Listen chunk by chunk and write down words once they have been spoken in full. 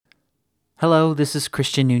Hello, this is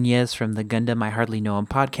Christian Nunez from the Gundam I Hardly Know Him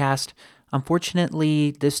podcast.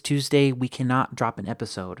 Unfortunately, this Tuesday we cannot drop an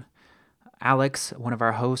episode. Alex, one of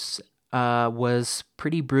our hosts, was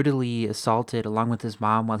pretty brutally assaulted along with his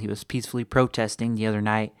mom while he was peacefully protesting the other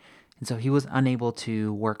night, and so he was unable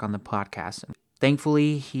to work on the podcast.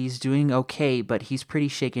 Thankfully, he's doing okay, but he's pretty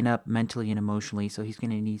shaken up mentally and emotionally, so he's going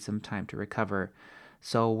to need some time to recover.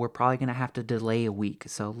 So we're probably going to have to delay a week.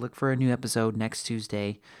 So look for a new episode next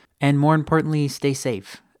Tuesday. And more importantly, stay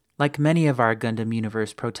safe. Like many of our Gundam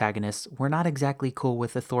Universe protagonists, we're not exactly cool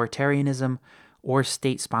with authoritarianism or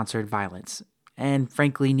state sponsored violence. And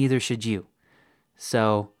frankly, neither should you.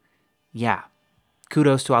 So, yeah,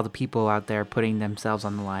 kudos to all the people out there putting themselves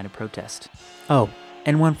on the line to protest. Oh,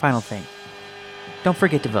 and one final thing, don't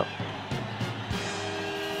forget to vote.